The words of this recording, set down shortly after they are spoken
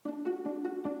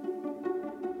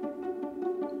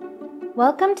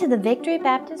Welcome to the Victory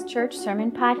Baptist Church Sermon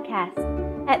Podcast.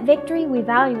 At Victory, we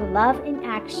value love in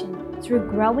action through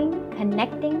growing,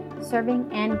 connecting, serving,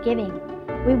 and giving.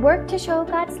 We work to show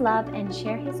God's love and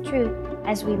share His truth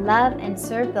as we love and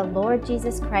serve the Lord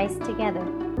Jesus Christ together.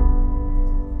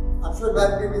 I'm sure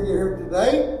glad to be with you here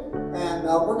today, and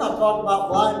we're going to talk about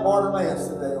blind Bartimaeus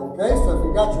today, okay? So if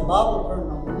you got your Bible, turn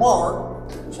to Mark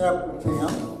chapter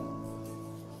 10.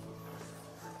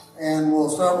 And we'll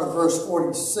start with verse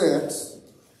 46.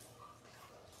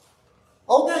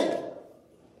 Okay.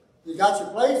 You got your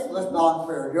place? Let's bow in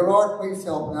prayer. Dear Lord, please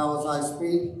help now as I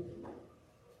speak.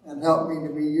 And help me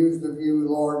to be used of you,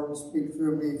 Lord, to speak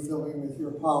through me, fill me with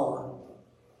your power.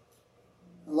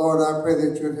 And Lord, I pray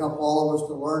that you'd help all of us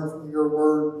to learn from your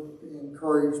word, be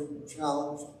encouraged and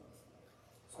challenged.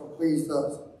 So please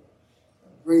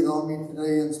breathe on me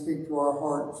today and speak to our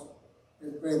hearts.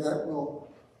 We pray that we'll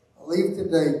leave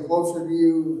today closer to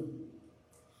you,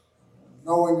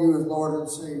 knowing you as Lord and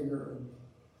Savior, and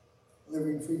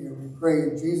living for you. We pray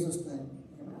in Jesus' name.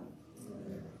 Amen.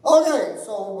 Okay,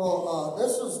 so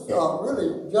this is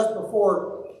really just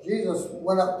before Jesus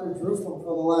went up to Jerusalem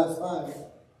for the last time,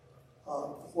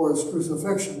 for his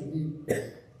crucifixion. He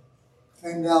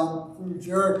came down through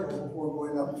Jericho before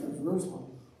going up to Jerusalem.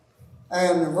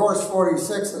 And in verse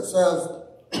 46 it says,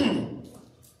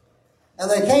 and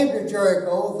they came to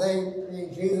Jericho, they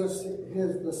being Jesus,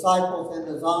 his disciples, and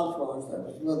his entourage that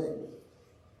was with him.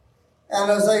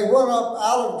 And as they went up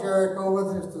out of Jericho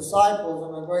with his disciples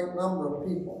and a great number of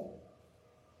people,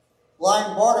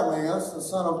 blind Bartimaeus, the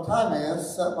son of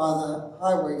Timaeus, sat by the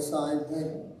highway side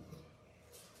begging.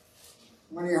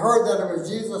 When he heard that it was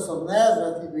Jesus of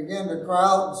Nazareth, he began to cry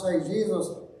out and say, Jesus,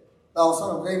 thou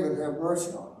son of David, have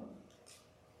mercy on me.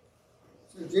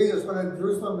 So Jesus went into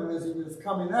Jerusalem, and as he was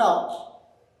coming out,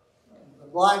 the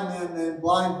blind man named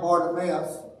blind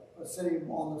Bartimaeus was sitting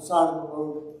on the side of the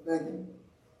road begging.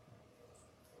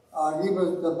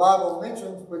 The Bible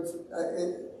mentions, which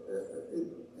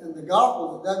in the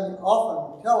Gospels, it doesn't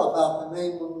often tell about the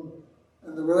name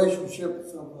and the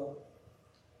relationships of the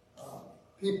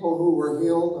people who were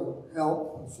healed or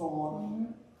helped and so on.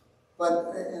 Mm-hmm.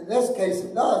 But in this case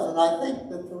it does, and I think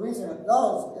that the reason it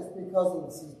does is because of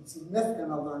the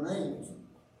significance of their names.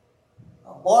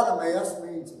 Bartimaeus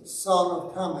means son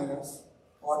of Timaeus,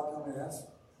 Bartimaeus.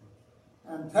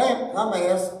 And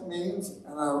Timaeus means,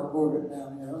 and I wrote it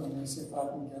down here, let me see if I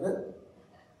can get it.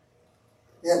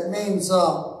 It means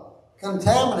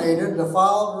contaminated,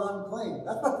 defiled, or unclean.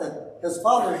 That's what his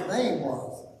father's name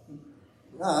was.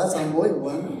 Yeah, that's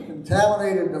unbelievable.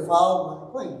 Contaminated, defiled, and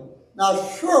unclean. Now,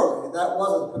 surely that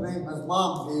wasn't the name his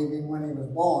mom gave him when he was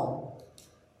born.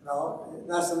 No,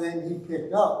 that's the name he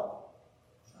picked up.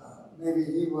 Maybe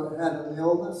he had an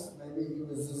illness. Maybe he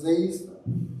was diseased.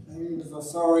 Maybe he was a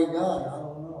sorry guy. I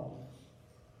don't know.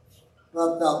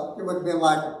 But it would have been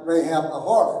like Rahab the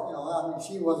harlot.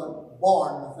 She wasn't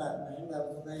born with that name. That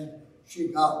was the name she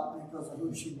got because of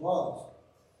who she was.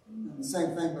 And the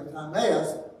same thing with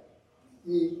Timaeus.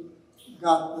 He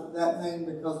got that name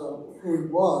because of who he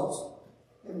was.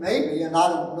 It may be, and I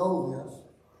don't know this,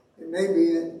 it may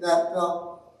be that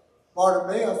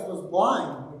Bartimaeus was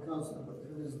blind because of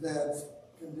his dad's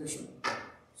condition.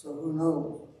 So who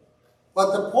knows?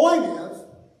 But the point is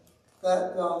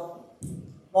that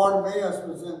Bartimaeus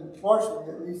was partially,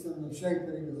 at least in the shape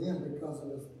that he was in, because of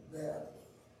his dad.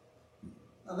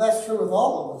 And that's true with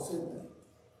all of us, isn't it?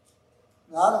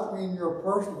 Now, I don't mean your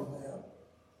personal dad.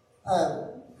 I have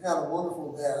had a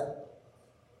wonderful dad.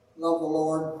 Loved the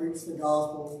Lord, preached the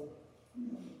gospel,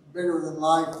 bigger than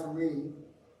life to me.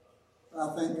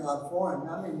 I thank God for him.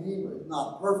 I mean, he was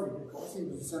not perfect, of course. He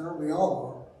was a sinner. We all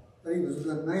are. But he was a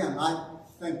good man. I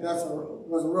think that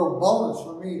was a real bonus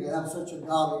for me to have such a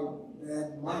godly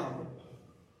dad and mom.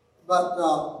 But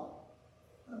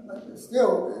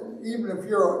still, even if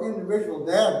your individual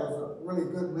dad was a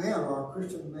really good man or a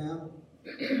Christian man,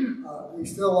 we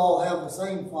still all have the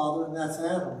same father, and that's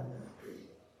Adam.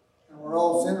 And we're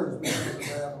all sinners because of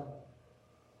Adam.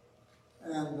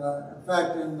 And in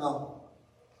fact, in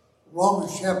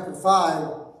Romans chapter 5,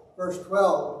 verse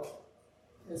 12,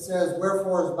 it says,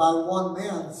 wherefore as by one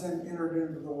man sin entered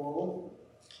into the world,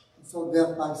 and so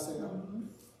death by sin. Mm-hmm.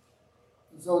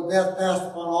 And so death passed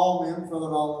upon all men, for that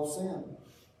all have sinned.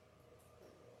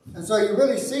 And so you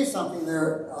really see something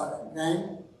there,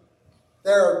 gang.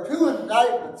 There are two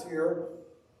indictments here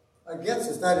against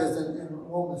us, that is in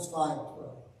Romans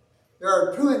 5:12. There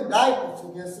are two indictments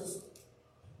against us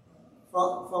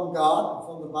from God and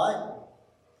from the Bible.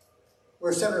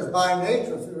 We're sinners by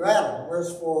nature through Adam.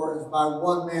 Wherefore, as by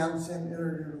one man sin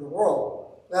entered into the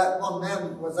world. That one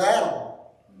man was Adam.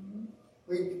 Mm-hmm.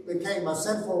 we became a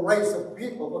sinful race of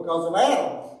people because of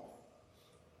Adam.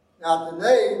 Now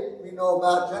today, we know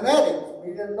about genetics.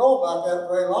 We didn't know about that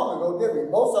very long ago, did we?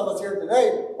 Most of us here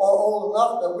today are old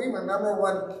enough that we remember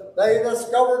when they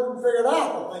discovered and figured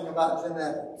out the thing about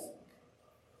genetics.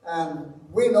 And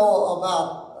we know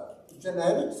about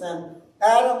genetics, and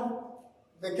Adam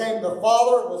became the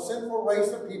father of a sinful race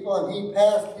of people, and he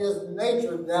passed his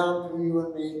nature down to you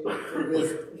and me, to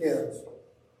his kids.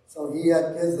 So he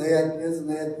had kids, they had kids, and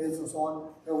they had kids, and so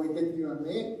on, till we get to you and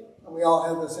me, and we all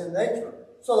have the sin nature.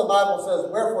 So the Bible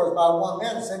says, wherefore is by one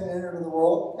man sin entered into the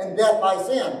world, and death by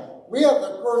sin. We have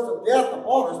the curse of death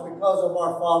upon us because of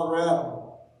our father Adam.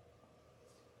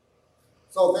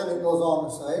 So then it goes on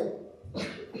to say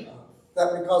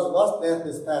that because of us, death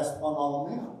is passed upon all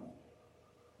men.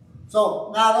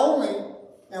 So not only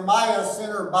am I a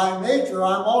sinner by nature,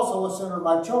 I'm also a sinner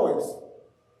by choice.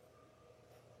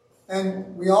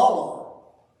 And we all are.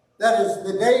 That is,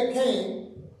 the day came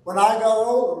when I got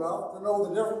old enough to know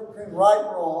the difference between right and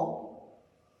wrong.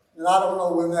 And I don't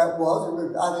know when that was. It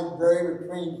would, I think, vary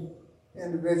between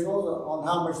individuals on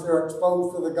how much they're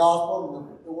exposed to the gospel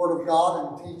and the Word of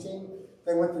God and teaching.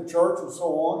 They went to church and so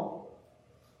on.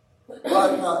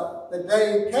 But the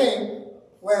day came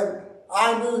when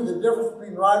I knew the difference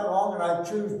between right and wrong, and I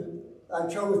chose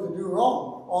to do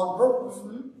wrong on purpose.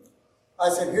 Mm-hmm. I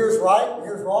said, here's right,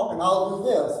 here's wrong, and I'll do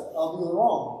this. I'll do the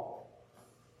wrong.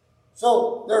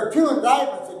 So there are two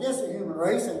indictments against the human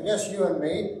race and against you and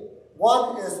me.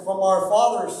 One is from our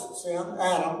father's sin,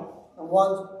 Adam, and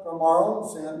one from our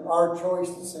own sin, our choice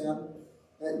to sin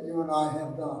that you and I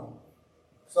have done.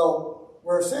 So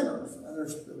we're sinners, and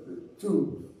there's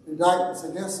two indictments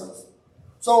against us.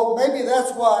 So maybe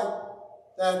that's why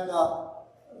that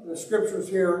the scriptures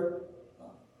here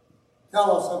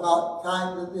tell us about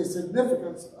the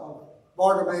significance of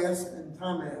Bartimaeus and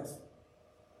Timaeus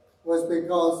was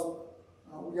because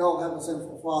we all have a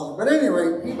sinful father. But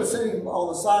anyway, he was sitting on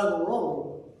the side of the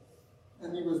road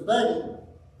and he was begging.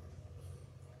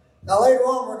 Now later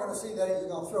on we're going to see that he's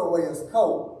going to throw away his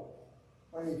coat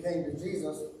when he came to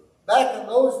Jesus. Back in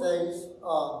those days,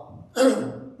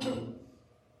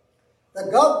 the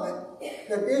government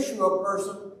could issue a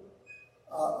person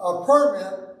a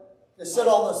permit to sit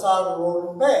on the side of the road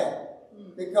and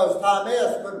beg, because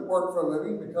Timaeus couldn't work for a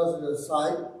living because of his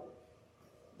sight.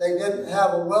 They didn't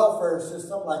have a welfare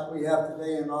system like we have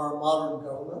today in our modern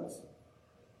governments,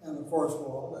 in the first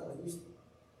world at least.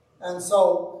 And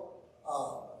so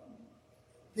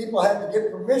people had to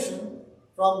get permission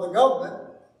from the government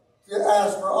to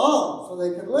ask for alms so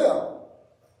they could live.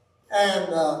 And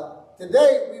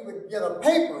today we would get a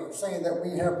paper saying that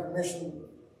we have permission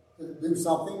to do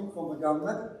something from the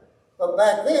government. But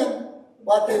back then,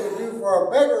 what they would do for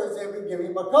a beggar is they would give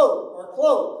him a coat or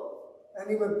cloak, and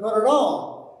he would put it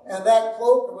on. And that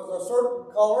cloak was a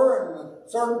certain color and a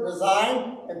certain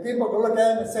design, and people could look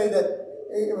at him and say that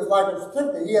it was like a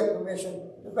certificate. He had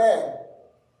permission to beg.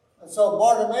 And so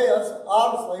Bartimaeus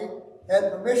obviously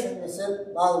had permission to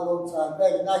sit by the roadside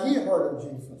begging. Now, he had heard of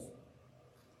Jesus.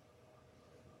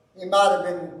 He might have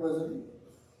been inquisitive.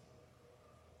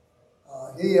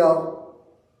 He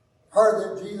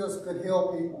heard that Jesus could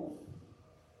heal people.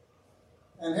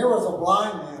 And here was a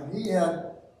blind man. He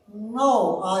had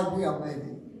no idea,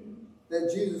 maybe,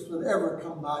 that Jesus would ever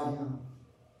come by him.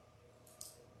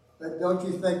 But don't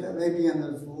you think that maybe in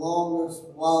his longest,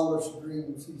 wildest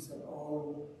dreams, he said,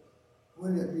 oh,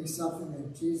 wouldn't it be something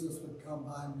if Jesus would come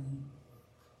by me?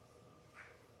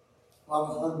 I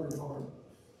was hungry, Lord.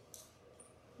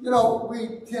 You know,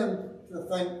 we tend to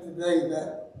think today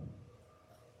that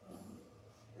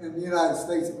in the United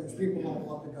States, people don't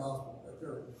want the gospel, that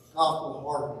their gospel is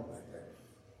hardened like that.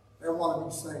 They want to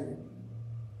be saved.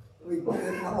 We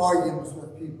get arguments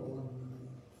with people,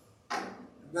 and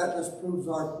that just proves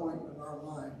our point in our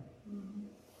mind. Mm-hmm.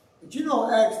 But you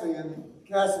know, actually, in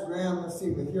Casa Grande, let's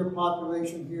see, with your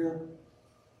population here,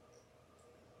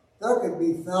 there could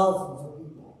be thousands of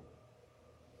people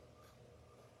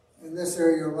in this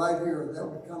area right here that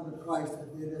would come to Christ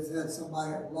if they just had somebody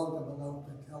that loved them enough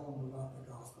to tell them about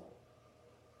the gospel.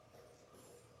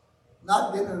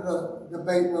 Not getting in a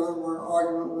debate with them or an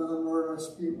argument with them or a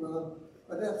dispute with them,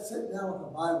 but then sit down with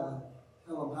the Bible and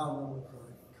tell them how to know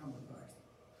Christ, come to Christ.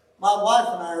 My wife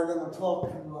and I are going to talk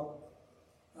to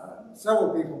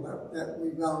several people that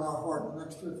we've got on our heart in the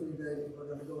next 2 or 3 days. We're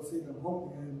going to go see them,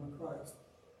 hoping in with Christ.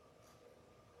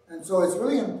 And so it's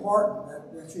really important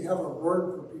that you have a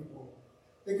word for people,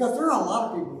 because there are a lot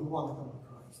of people who want to come to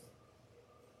Christ.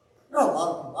 There are a lot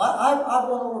of people. I've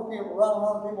run over people, run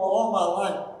around people all my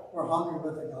life who are hungry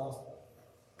with the gospel.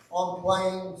 On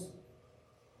planes,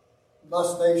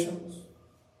 bus stations,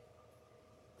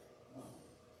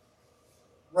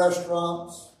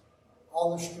 restaurants,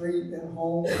 on the street, in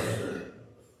homes.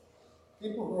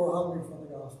 People who are hungry for the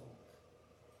gospel.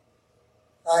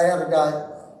 I had a guy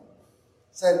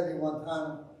said to me one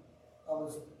time, I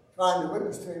was trying to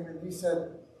witness to him, and he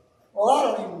said, well, I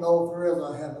don't even know if there is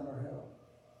a heaven or hell.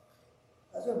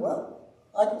 I said, well,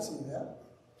 I can see that.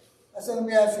 I said, let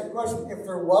me ask you a question. If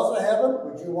there was a heaven,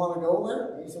 would you want to go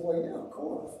there? He said, well, yeah, of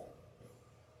course.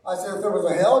 I said, if there was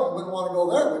a hell, you wouldn't want to go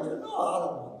there, would you? No, I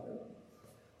don't want to.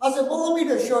 I said, well, let me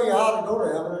just show you how to go to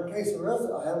heaven. In case there is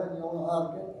a heaven, you don't know how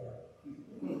to get there.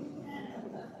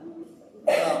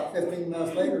 About 15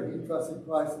 minutes later, he trusted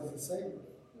Christ as his Savior.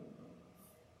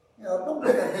 You know, don't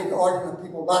get a big argument with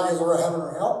people about is there a heaven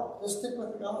or hell. Just stick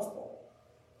with the gospel.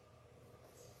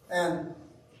 And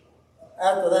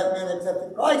after that man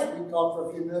accepted Christ, we talked for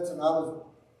a few minutes, and I was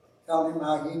telling him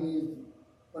how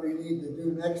what he needed to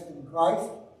do next in Christ.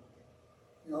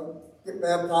 You know, get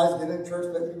baptized, get in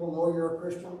church, let people know you're a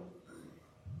Christian.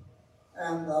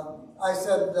 And I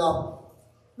said,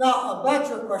 now, about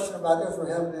your question about is there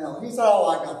heaven and hell. He said, oh,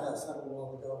 I got that settled a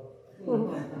while ago.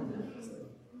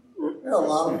 There are a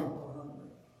lot of people hungry.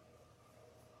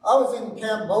 I was in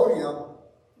Cambodia,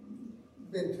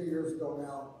 been 2 years ago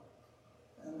now,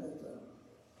 and it's a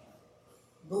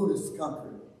Buddhist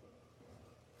country.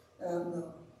 And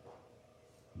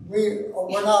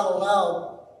we're not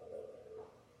allowed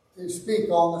to speak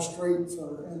on the streets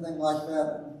or anything like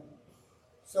that. And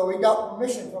so we got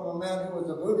permission from a man who was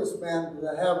a Buddhist man to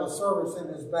have a service in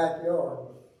his backyard.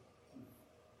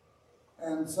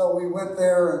 And so we went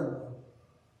there and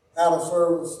had a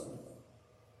service.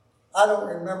 I don't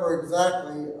remember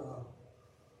exactly.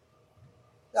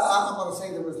 I'm going to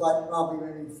say there was like probably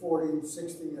maybe 40,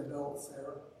 60 adults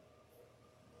there.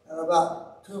 And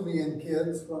about 2 million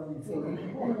kids running through.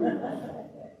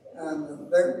 And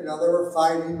they were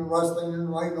fighting and wrestling and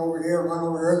running over here, running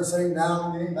over here and sitting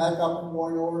down and getting back up and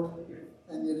going over.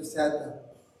 And you just had to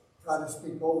try to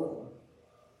speak over them.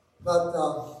 But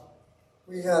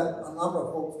we had a number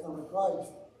of folks come to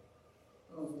Christ.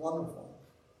 It was wonderful.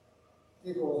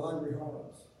 People with hungry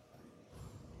hearts.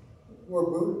 Who were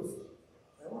Buddhists.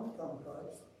 They wanted to come to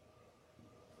Christ.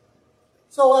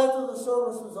 So after the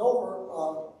service was over,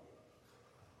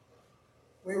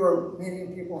 we were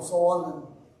meeting people and so on, and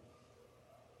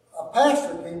a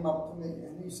pastor came up to me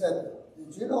and he said,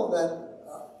 did you know that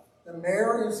the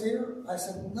mayor is here? I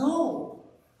said, no.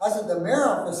 I said, the mayor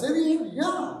of the city here?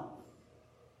 Yeah.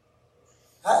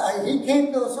 He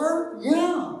came to the service?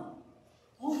 Yeah.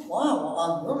 Oh, wow. Well,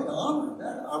 I'm really honored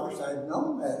that. I wish I had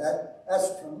known that.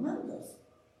 That's tremendous.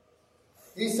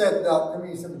 He said to me,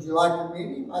 he said, would you like to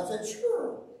meet him? I said,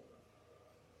 sure.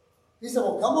 He said,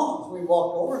 well, come on. So we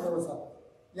walked over, and there was a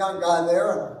young guy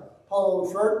there in a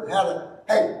polo shirt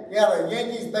and he had a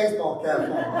Yankees baseball cap on.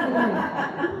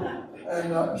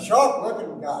 And a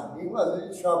sharp-looking guy. He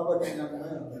was a sharp-looking young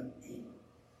man.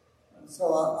 And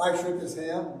so I shook his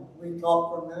hand. We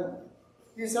talked for a minute.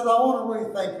 He said, I want to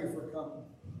really thank you for coming.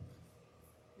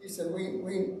 He said, we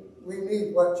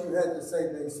need what you had to say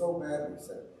today so bad. He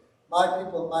said, my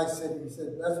people in my city, he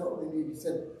said, that's what we need. He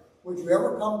said, would you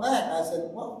ever come back? I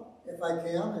said, well, if I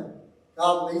can, and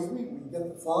God leads me, we can get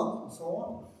the funds and so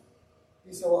on.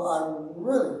 He said, well, I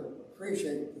really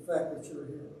appreciate the fact that you're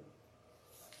here.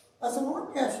 I said, well,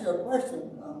 let me ask you a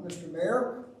question, Mr.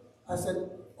 Mayor. I said,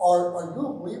 are you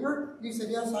a believer? He said,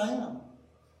 yes, I am.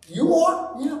 You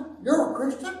are? Yeah. You're a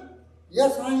Christian?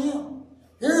 Yes, I am.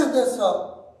 Here in this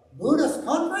Buddhist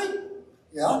country?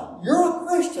 Yeah. You're a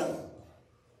Christian?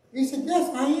 He said, yes,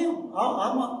 I am.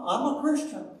 I'm a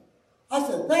Christian. I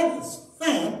said, that is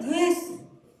fantastic.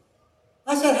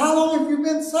 I said, how long have you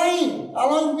been saved? How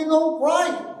long have you known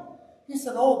Christ? He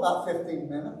said, oh, about 15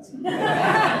 minutes.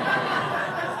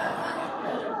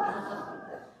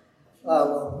 I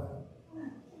love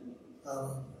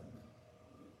that.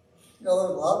 There's a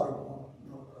lot of people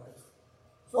who know Christ.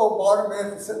 So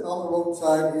Bartimaeus was sitting on the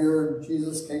roadside here, and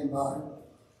Jesus came by.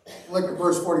 Look at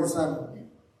verse 47.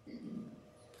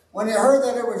 When he heard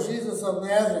that it was Jesus of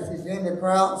Nazareth, he began to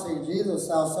cry out and say, Jesus,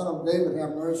 thou son of David,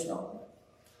 have mercy on me.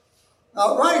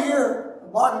 Now, right here,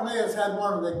 Bartimaeus had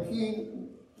one of the key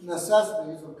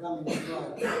necessities of coming to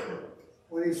Christ.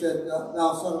 When he said,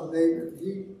 thou son of David,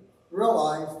 he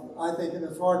realized, I think in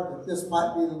his heart, that this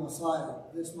might be the Messiah.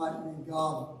 This might be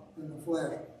God in the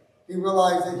flesh. He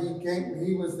realized that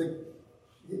he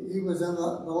was in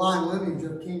the line lineage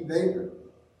of King David.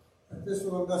 That this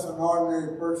was just an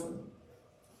ordinary person.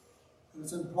 And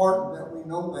it's important that we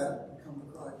know that and come to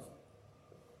Christ.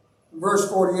 Verse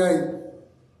 48.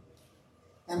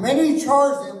 And many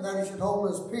charged him that he should hold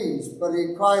his peace, but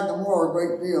he cried the more a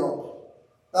great deal,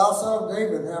 Thou son of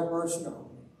David, have mercy on me.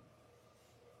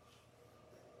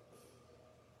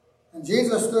 And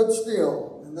Jesus stood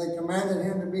still, and they commanded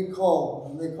him to be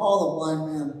called. And they called the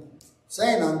blind man,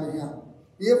 saying unto him,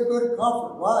 Be of good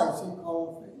comfort, rise, he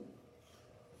calleth thee.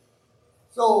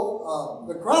 So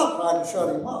the crowd tried to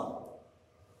shut him up.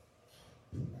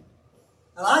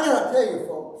 And I got to tell you,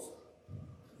 folks,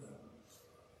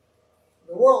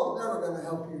 the world is never going to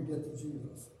help you get to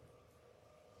Jesus.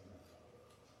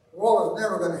 The world is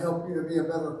never going to help you to be a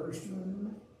better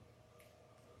Christian.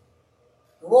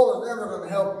 The world is never going to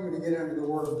help you to get into the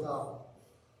Word of God.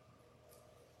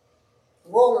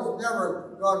 The world is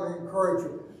never going to encourage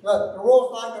you. But the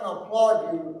world's not going to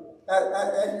applaud you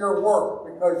at your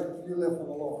work because you live for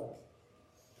the Lord.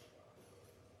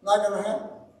 Not going to happen.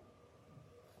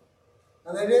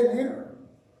 And they didn't hear.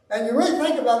 And you really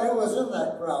think about who was in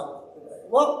that crowd today.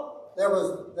 Well, there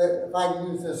was, if I can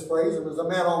use this phrase, there was a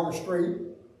man on the street.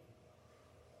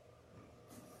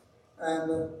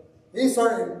 And he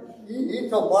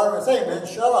told Barnabas, hey man,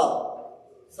 shut up.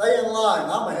 Stay in line.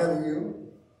 I'm ahead of you.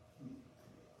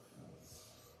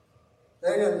 He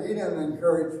didn't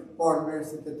encourage Barnabas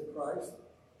to get to Christ.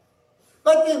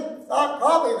 But then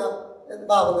probably the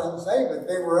Bible doesn't say, but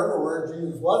they were everywhere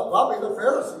Jesus was. Probably the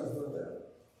Pharisees were there.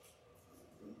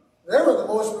 They were the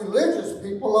most religious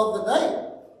people of the day.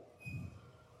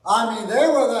 I mean, they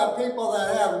were the people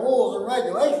that had rules and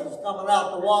regulations coming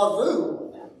out the wazoo.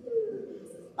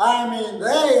 I mean,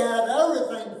 they had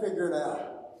everything figured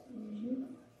out.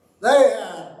 They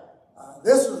had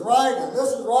this is right, and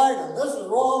this is right, and this is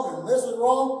wrong, and this is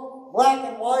wrong. Black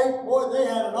and white, boy, they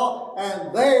had it all.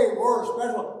 And they were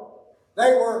special.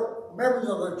 They were members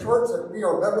of the church that we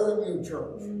are better than you,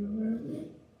 church.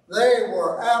 They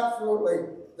were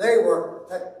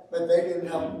but they didn't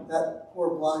have that poor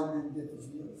blind man get to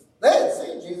Jesus. They had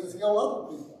seen Jesus heal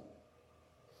other people.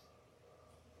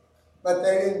 But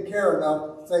they didn't care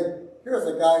enough to say, here's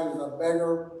a guy who's a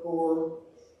beggar, poor,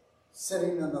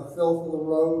 sitting in the filth of the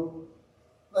road.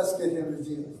 Let's get him to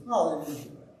Jesus. No, they didn't do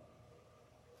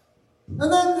that.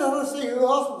 And then let's see who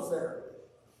else was there.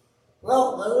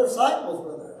 Well, the disciples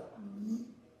were there.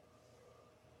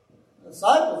 The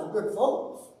disciples were good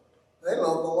folks. They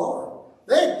loved the Lord.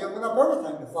 They had given up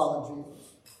everything to follow Jesus.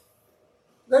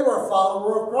 They were a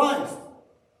follower of Christ.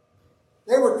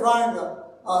 They were trying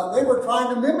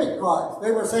to mimic Christ.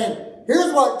 They were saying,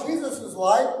 here's what Jesus is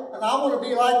like, and I want to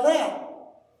be like that.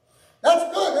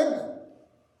 That's good, isn't it?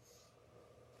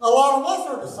 A lot of us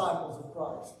are disciples of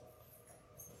Christ.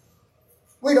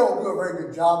 We don't do a very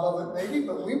good job of it, maybe,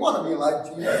 but we want to be like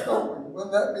Jesus, don't we?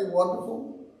 Wouldn't that be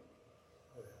wonderful?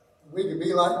 We could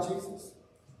be like Jesus.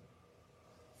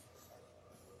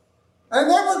 And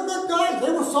they were good guys.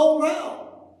 They were sold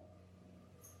out.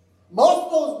 Most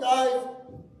of those guys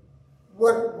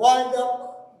would wind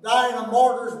up dying a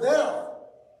martyr's death.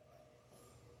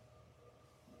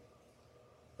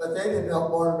 But they didn't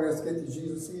help Barnabas get to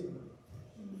Jesus either.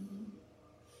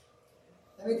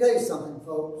 Let me tell you something,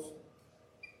 folks.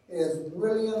 It is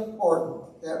really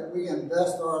important that we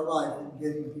invest our life in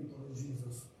getting people to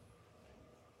Jesus.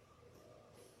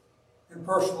 In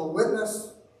personal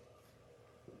witness,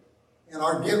 in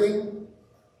our giving,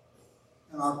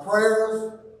 in our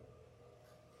prayers,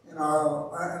 in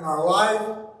our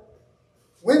life.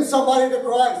 Win somebody to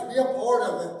Christ. Be a part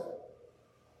of it.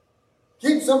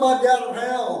 Keep somebody out of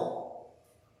hell.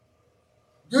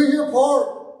 Do your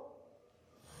part.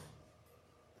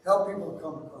 Help people to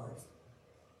come to Christ.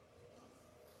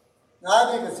 Now,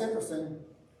 I think it's interesting.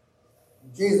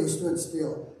 Jesus stood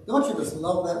still. Don't you just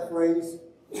love that phrase?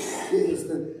 Jesus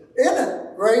stood. Isn't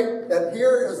it great that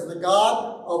here is the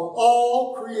God of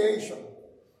all creation?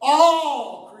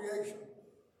 All creation.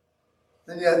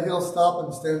 And yet he'll stop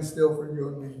and stand still for you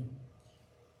and me.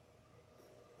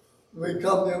 We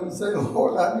come to him and say,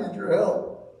 Lord, I need your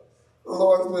help. The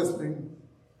Lord's listening.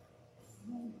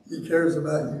 He cares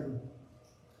about you.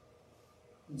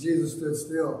 And Jesus stood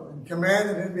still and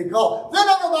commanded him to be called. Then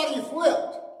everybody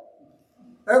flipped.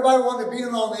 Everybody wanted to be in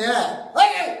on the act.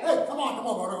 Hey, come on,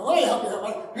 brother. Let me help you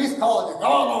here. He's calling you. Go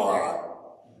on over.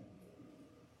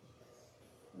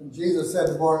 And Jesus said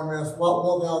to Barnabas, what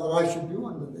wilt thou that I should do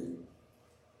unto thee?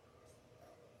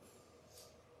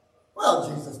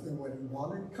 Well, Jesus knew what he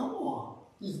wanted. Come on.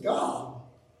 He's God.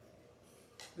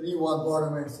 But he wanted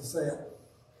Barnabas to say it.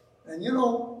 And you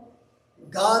know,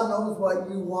 God knows what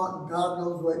you want, and God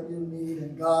knows what you need,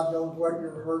 and God knows what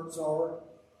your hurts are.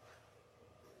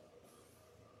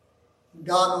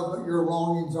 God knows what your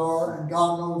longings are, and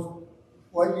God knows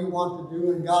what you want to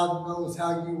do, and God knows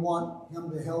how you want him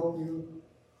to help you.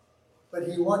 But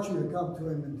he wants you to come to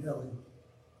him and tell him.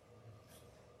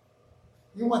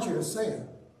 He wants you to say it.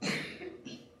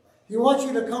 He wants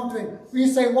you to come to him. You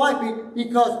say, why?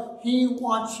 Because he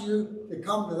wants you to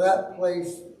come to that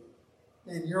place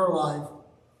in your life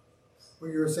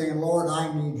where you're saying, Lord,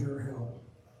 I need your help.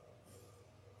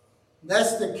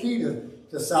 That's the key to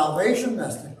salvation.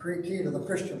 That's the key to the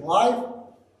Christian life.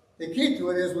 The key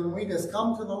to it is when we just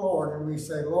come to the Lord and we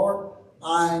say, Lord,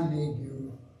 I need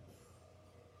you.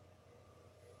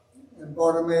 And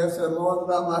Bartimaeus said, Lord,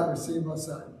 that I might receive my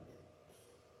sight.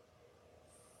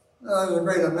 There's a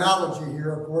great analogy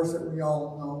here, of course, that we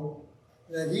all know.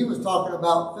 That he was talking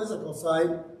about physical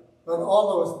sight, but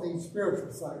all of us need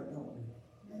spiritual sight, don't we?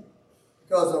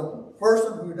 Because a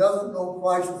person who doesn't know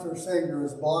Christ as their Savior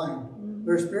is blind. Mm-hmm.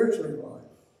 They're spiritually blind.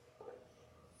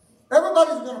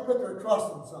 Everybody's going to put their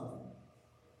trust in something.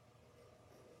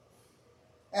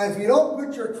 And if you don't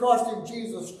put your trust in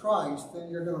Jesus Christ,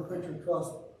 then you're going to put your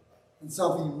trust in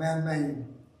something man-made.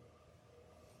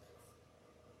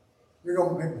 You're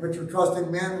going to put your trust in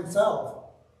man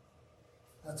himself.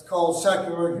 That's called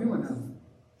secular humanism,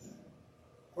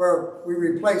 where we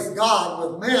replace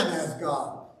God with man as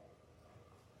God.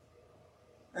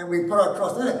 And we put our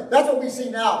trust in it. That's what we see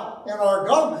now in our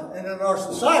government and in our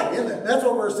society, isn't it? That's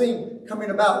what we're seeing coming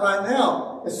about right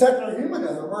now. It's secular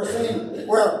humanism. We're seeing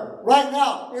where right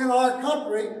now in our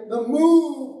country, the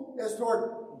move is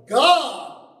toward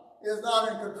God is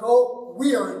not in control.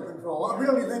 We are in control. I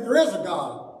really think there is a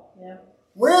God. Yeah.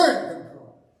 We're in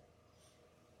control.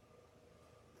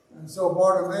 And so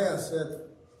Bartimaeus said,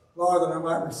 Lord, that I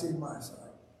might receive my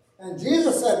sight. And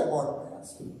Jesus said to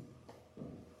Bartimaeus,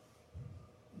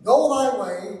 go thy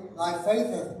way, thy faith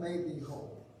hath made thee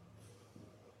whole.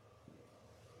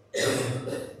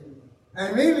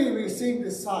 And immediately he received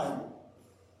his sight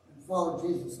and followed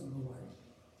Jesus in the way.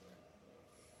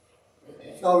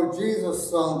 So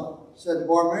Jesus said to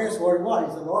Bartimaeus, what do you want?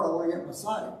 He said, Lord, I want to get my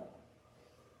sight.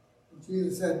 And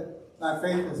Jesus said, thy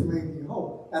faith has made thee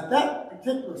whole. At that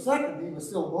particular second, he was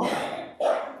still blind.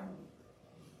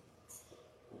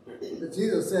 But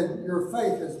Jesus said, your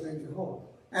faith has made you whole.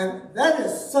 And that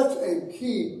is such a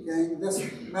key, gang, this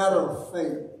matter of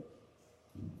faith.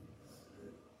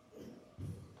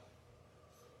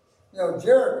 You know,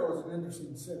 Jericho is an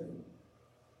interesting city.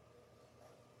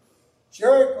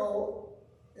 Jericho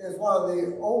is one of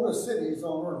the oldest cities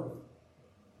on earth.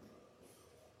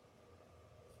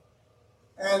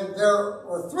 And there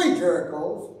were 3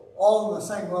 Jerichos, all in the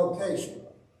same location.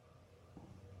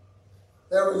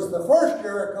 There was the first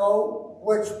Jericho,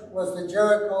 which was the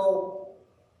Jericho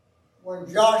when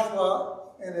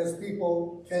Joshua and his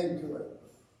people came to it,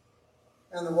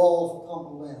 and the walls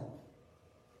tumbled down.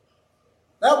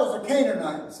 That was a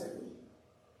Canaanite city.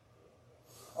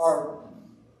 Or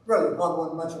really, probably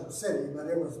wasn't much of a city, but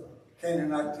it was a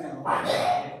Canaanite town.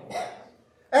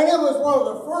 And it was one of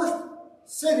the first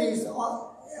cities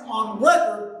on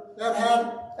record that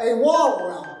had a wall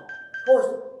around it. Of course,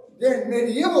 during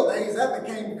medieval days, that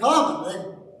became common. They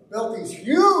built these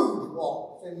huge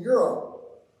walls in Europe.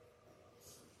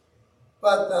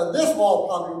 But this wall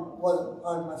probably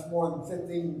wasn't much more than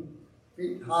 15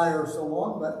 feet high or so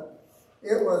on, but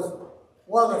it was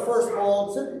one of the first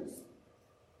walled cities.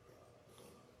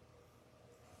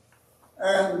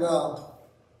 And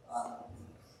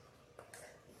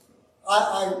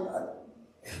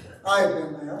I've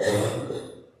been there.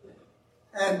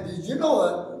 And did you know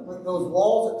that with those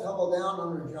walls that tumbled down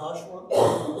under Joshua,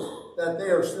 that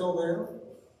they are still there?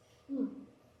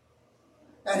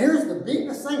 And here's the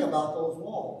biggest thing about those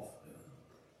walls.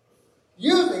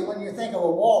 Usually when you think of a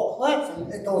wall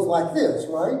collapsing, it goes like this,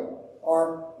 right?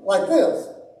 Or like this.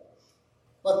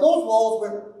 But those walls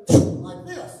went like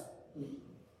this.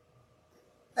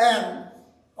 And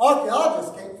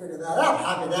archaeologists can't figure that out.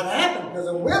 How did that happen? Because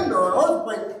a wind or an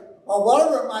earthquake or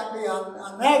whatever it might be,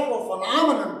 a natural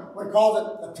phenomenon would cause it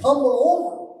to tumble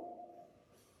over.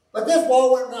 But this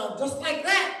wall went down just like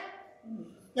that.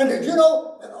 And did you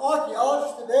know that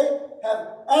archaeologists today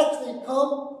have actually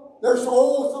come, they're so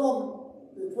old, some of them,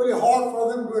 it's really hard for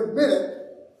them to admit it,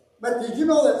 but did you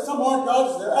know that some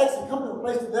archaeologists have actually come to a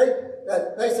place today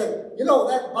that they say, you know,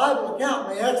 that Bible account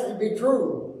may actually be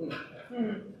true.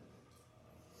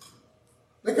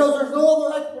 Because there's no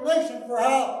other explanation for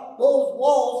how those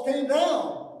walls came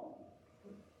down.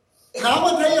 And I'm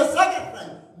going to tell you a second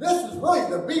thing. This is really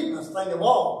the beatenest thing of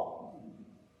all.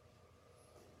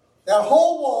 That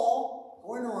whole wall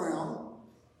going around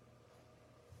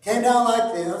came down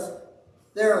like this.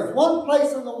 There is one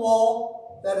place in the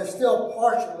wall that is still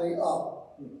partially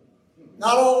up.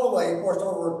 Not all the way, of course,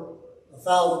 over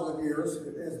thousands of years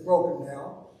it is broken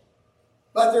down.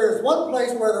 But there is one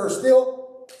place where there's still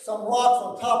some rocks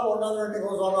on top of another, and it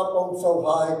goes on up so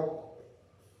high,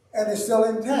 and it's still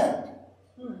intact.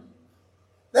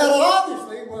 That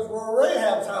obviously was where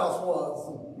Rahab's house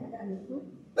was.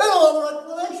 They don't have an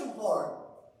explanation for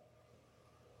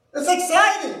it. It's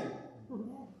exciting.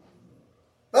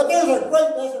 But there's a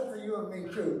great lesson for you and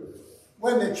me too.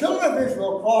 When the children of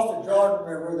Israel crossed the Jordan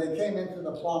River, they came into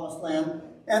the promised land,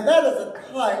 and that is a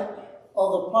type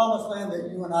of the promised land that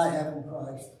you and I have in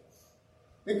Christ.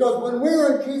 Because when we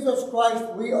are in Jesus Christ,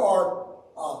 we are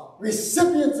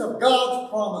recipients of God's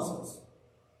promises.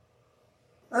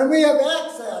 And we have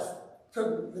access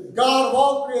to the God of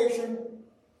all creation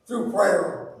through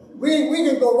prayer. We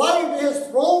can go right into his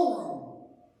throne room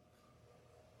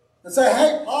and say,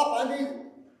 hey, Pop,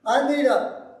 I need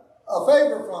a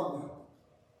favor from you.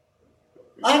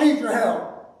 I need your help.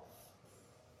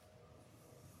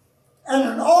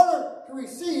 And in order to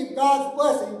receive God's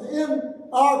blessings in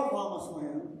our promised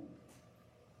land,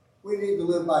 we need to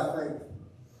live by faith.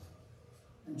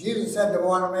 And Jesus said to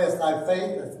Bartimaeus, thy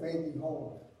faith has made thee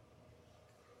whole.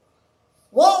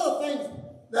 One of the things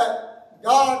that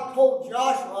God told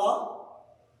Joshua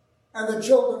and the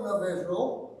children of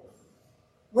Israel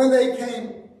when they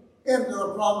came into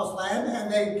the promised land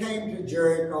and they came to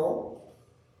Jericho,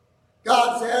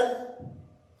 God said,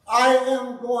 I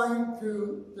am going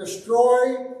to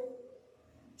destroy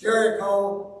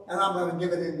Jericho and I'm going to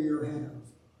give it into your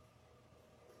hands.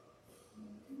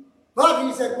 But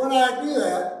he said, when I do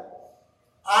that,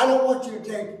 I don't want you to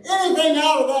take anything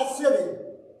out of that city.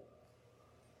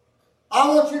 I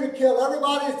want you to kill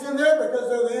everybody that's in there because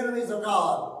they're the enemies of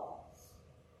God.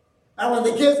 And when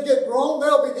the kids get grown,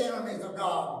 they'll be the enemies of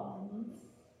God.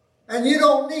 And you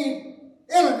don't need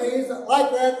enemies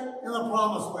like that in the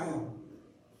promised land.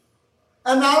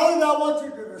 And not only do I want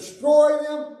you to destroy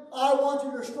them, I want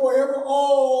you to destroy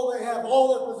all they have,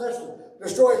 all their possessions.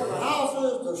 Destroy their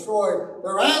houses, destroy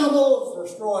their animals,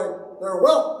 destroy their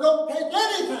wealth. Don't take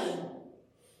anything.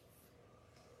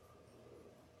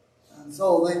 And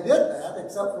so they did that,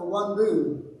 except for one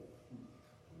dude.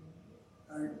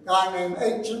 A guy named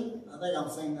Achan. I think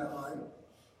I'm saying that right.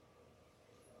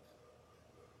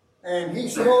 And he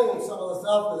stole some of the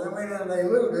stuff, but then went in and they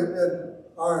looted,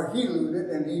 or he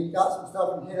looted, and he got some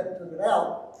stuff and took it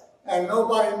out. And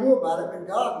nobody knew about it, but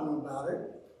God knew about it.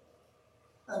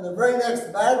 And the very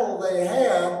next battle they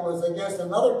had was against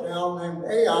another town named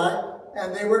Ai,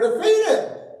 and they were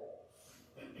defeated.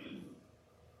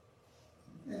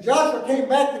 And Joshua came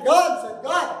back to God and said,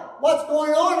 God, what's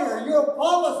going on here? You have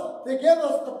promised to give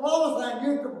us the promised land.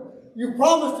 You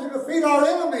promised to defeat our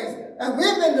enemies, and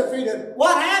we've been defeated.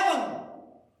 What happened?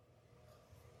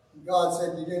 And God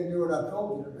said, you didn't do what I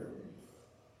told you to do.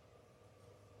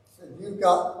 He said, you've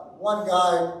got one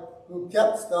guy who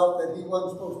kept stuff that he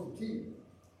wasn't supposed to keep.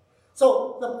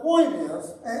 So the point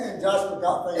is, and Joshua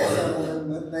got things settled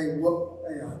and they whooped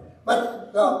Ai.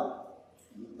 But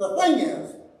the thing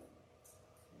is,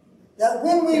 that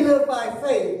when we live by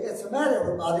faith, it's a matter,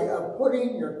 everybody, of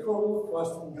putting your total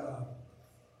trust in God.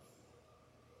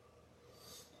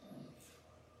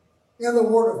 In the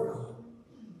Word of God.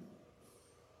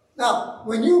 Now,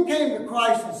 when you came to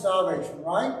Christ in salvation,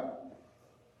 right?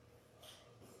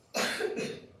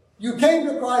 You came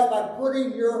to Christ by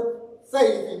putting your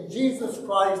faith in Jesus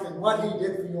Christ and what he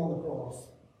did for you on the cross.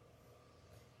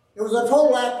 It was a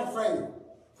total act of faith.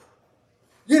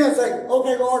 You didn't say,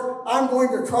 okay, Lord, I'm going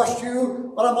to trust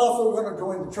you, but I'm also going to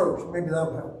join the church. Maybe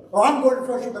that'll help. Or I'm going to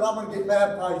trust you, but I'm going to get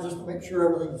baptized just to make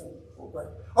sure everything's okay.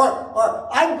 Or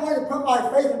I'm going to put my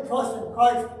faith and trust in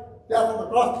Christ's death on the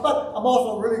cross, but I'm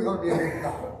also really going to be a big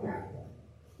God.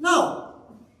 No.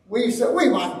 We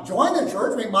might join the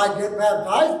church, we might get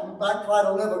baptized, we might try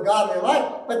to live a godly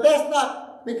life, but that's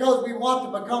not because we want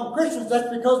to become Christians, that's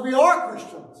because we are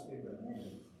Christians.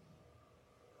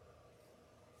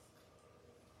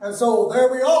 And so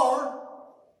there we are.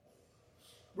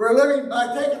 We're living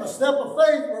by taking a step of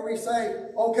faith where we say,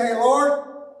 okay, Lord,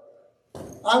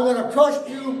 I'm going to trust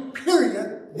you,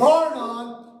 period, bar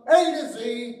none, A to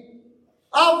Z,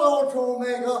 Alpha to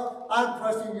Omega, I'm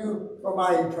trusting you for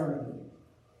my eternity.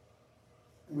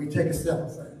 And we take a step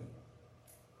of faith.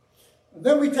 And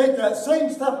then we take that same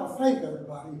step of faith,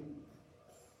 everybody,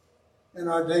 in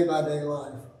our day-by-day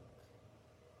life.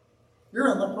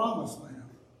 You're in the promised land.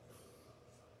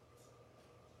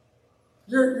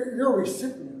 You're a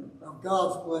recipient of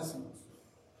God's blessings.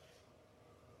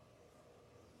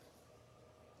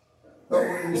 But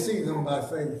we receive them by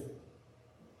faith,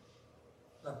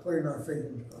 by putting our faith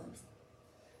in Christ.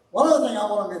 One other thing I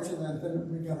want to mention, and then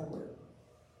we got to quit.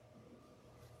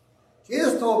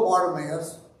 Jesus told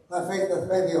Bartimaeus, thy faith hath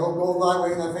made thee whole, go thy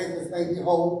way, thy faith hath made thee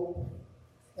whole.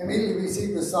 Immediately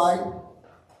received the sight.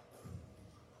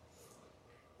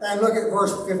 And look at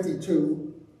verse 52.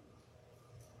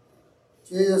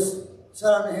 Jesus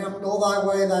said unto him, Go thy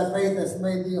way, thy faith has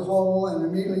made thee whole. And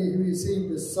immediately he received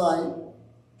his sight.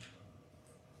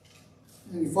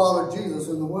 And he followed Jesus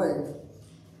in the way.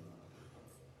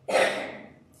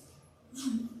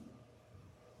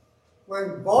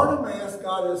 When Bartimaeus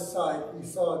got his sight, he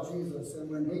saw Jesus. And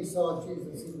when he saw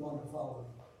Jesus, he wanted to follow him.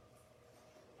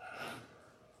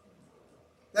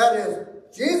 That is,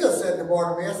 Jesus said to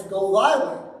Bartimaeus, Go thy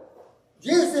way.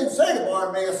 Jesus didn't say to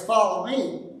Bartimaeus, Follow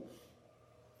me.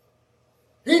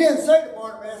 He didn't say to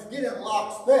Bartimaeus, Get in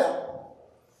lockstep.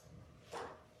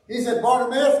 He said,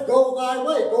 Bartimaeus, go thy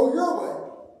way, go your way.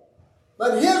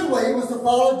 But his way was to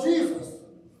follow Jesus.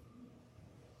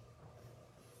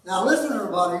 Now listen,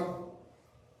 everybody,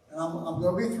 and I'm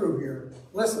going to be through here.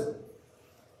 Listen.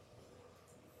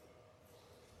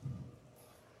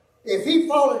 If he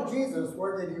followed Jesus,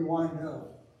 where did he wind up?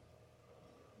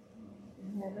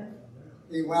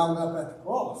 He wound up at the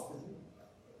cross, didn't he?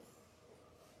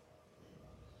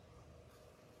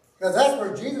 Because that's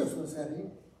where Jesus was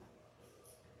heading.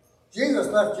 Jesus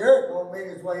left Jericho and made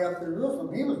his way up to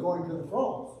Jerusalem. He was going to the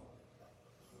cross.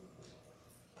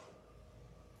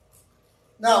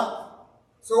 Now,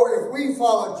 so if we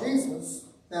follow Jesus,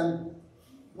 then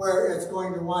where it's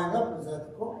going to wind up is at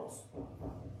the cross.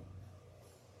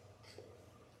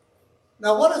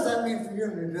 Now, what does that mean for you?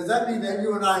 Does that mean that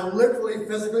you and I literally,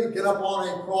 physically get up on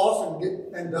a cross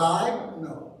and die?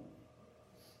 No.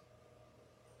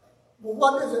 Well,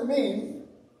 what does it mean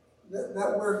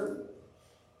that we're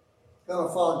going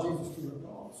to follow Jesus to the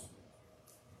cross?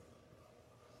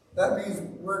 That means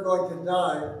we're going to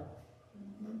die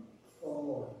for the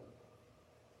Lord.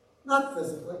 Not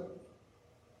physically,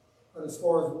 but as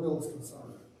far as the will is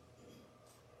concerned.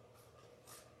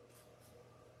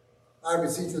 I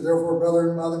beseech you, therefore,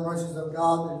 brethren, by the mercies of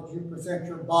God, that you present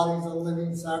your bodies a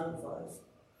living sacrifice,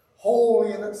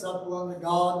 holy and acceptable unto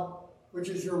God, which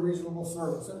is your reasonable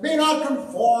service. And be not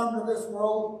conformed to this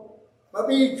world, but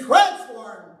be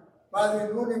transformed by the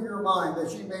renewing of your mind,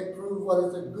 that ye may prove what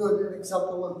is the good and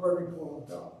acceptable and perfect will of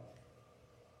God.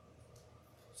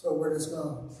 So we're just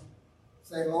going to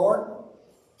say, Lord,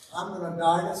 I'm going to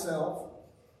die to self.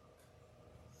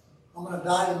 I'm going to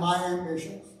die to my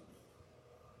ambitions.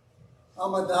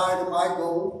 I'm going to die to my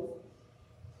goal.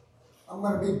 I'm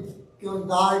going to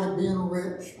die to being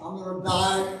rich. I'm going to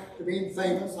die to being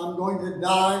famous. I'm going to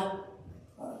die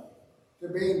to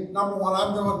being, number one,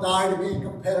 I'm going to die to being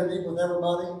competitive with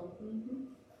everybody.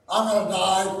 I'm going to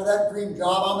die for that dream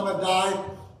job. I'm going to die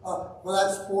for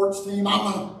that sports team.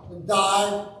 I'm going to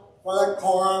die for that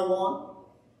car I want.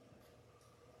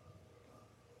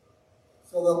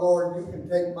 So that, Lord, you can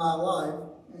take my life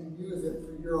and use it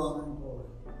for your honor and glory.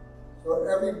 So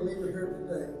every believer here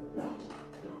today,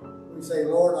 we say,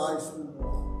 Lord, I surrender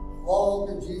all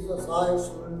to Jesus. I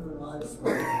surrender and I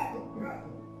surrender.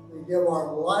 We give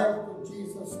our life to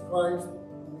Jesus Christ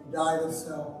and we die to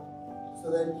self, so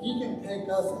that he can take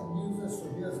us and use us for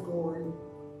his glory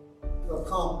to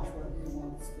accomplish what he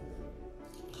wants to do.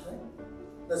 Okay?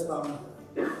 Let's bow down.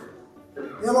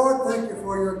 Dear Lord, thank you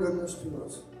for your goodness to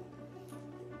us.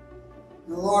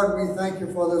 And Lord, we thank you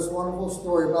for this wonderful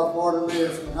story about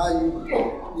Bartimaeus and how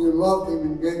you loved him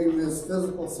and gave him his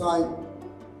physical sight.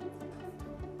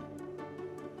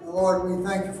 And Lord, we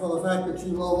thank you for the fact that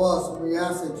you love us, and we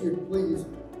ask that you please,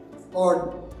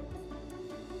 Lord,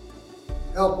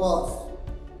 help us.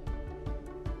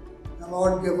 And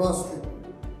Lord, give us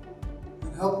victory.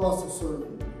 And help us to serve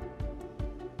you.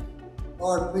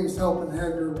 Lord, please help and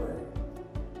have your way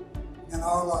in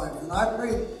our lives. And I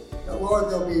pray that, Lord,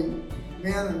 there'll be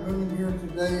men and women here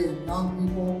today and young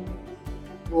people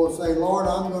who will say, Lord,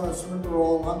 I'm going to surrender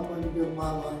all. I'm going to give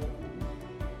my life.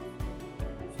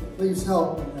 So please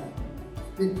help in that.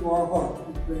 Speak to our hearts.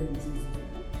 We pray in Jesus' name.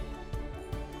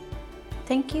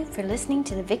 Thank you for listening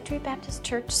to the Victory Baptist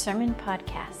Church Sermon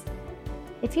Podcast.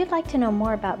 If you'd like to know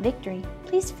more about Victory,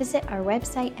 please visit our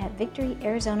website at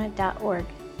victoryarizona.org.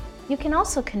 You can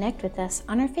also connect with us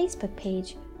on our Facebook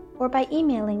page or by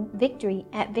emailing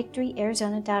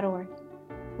victory@victoryarizona.org.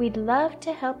 We'd love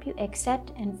to help you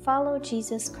accept and follow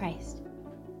Jesus Christ.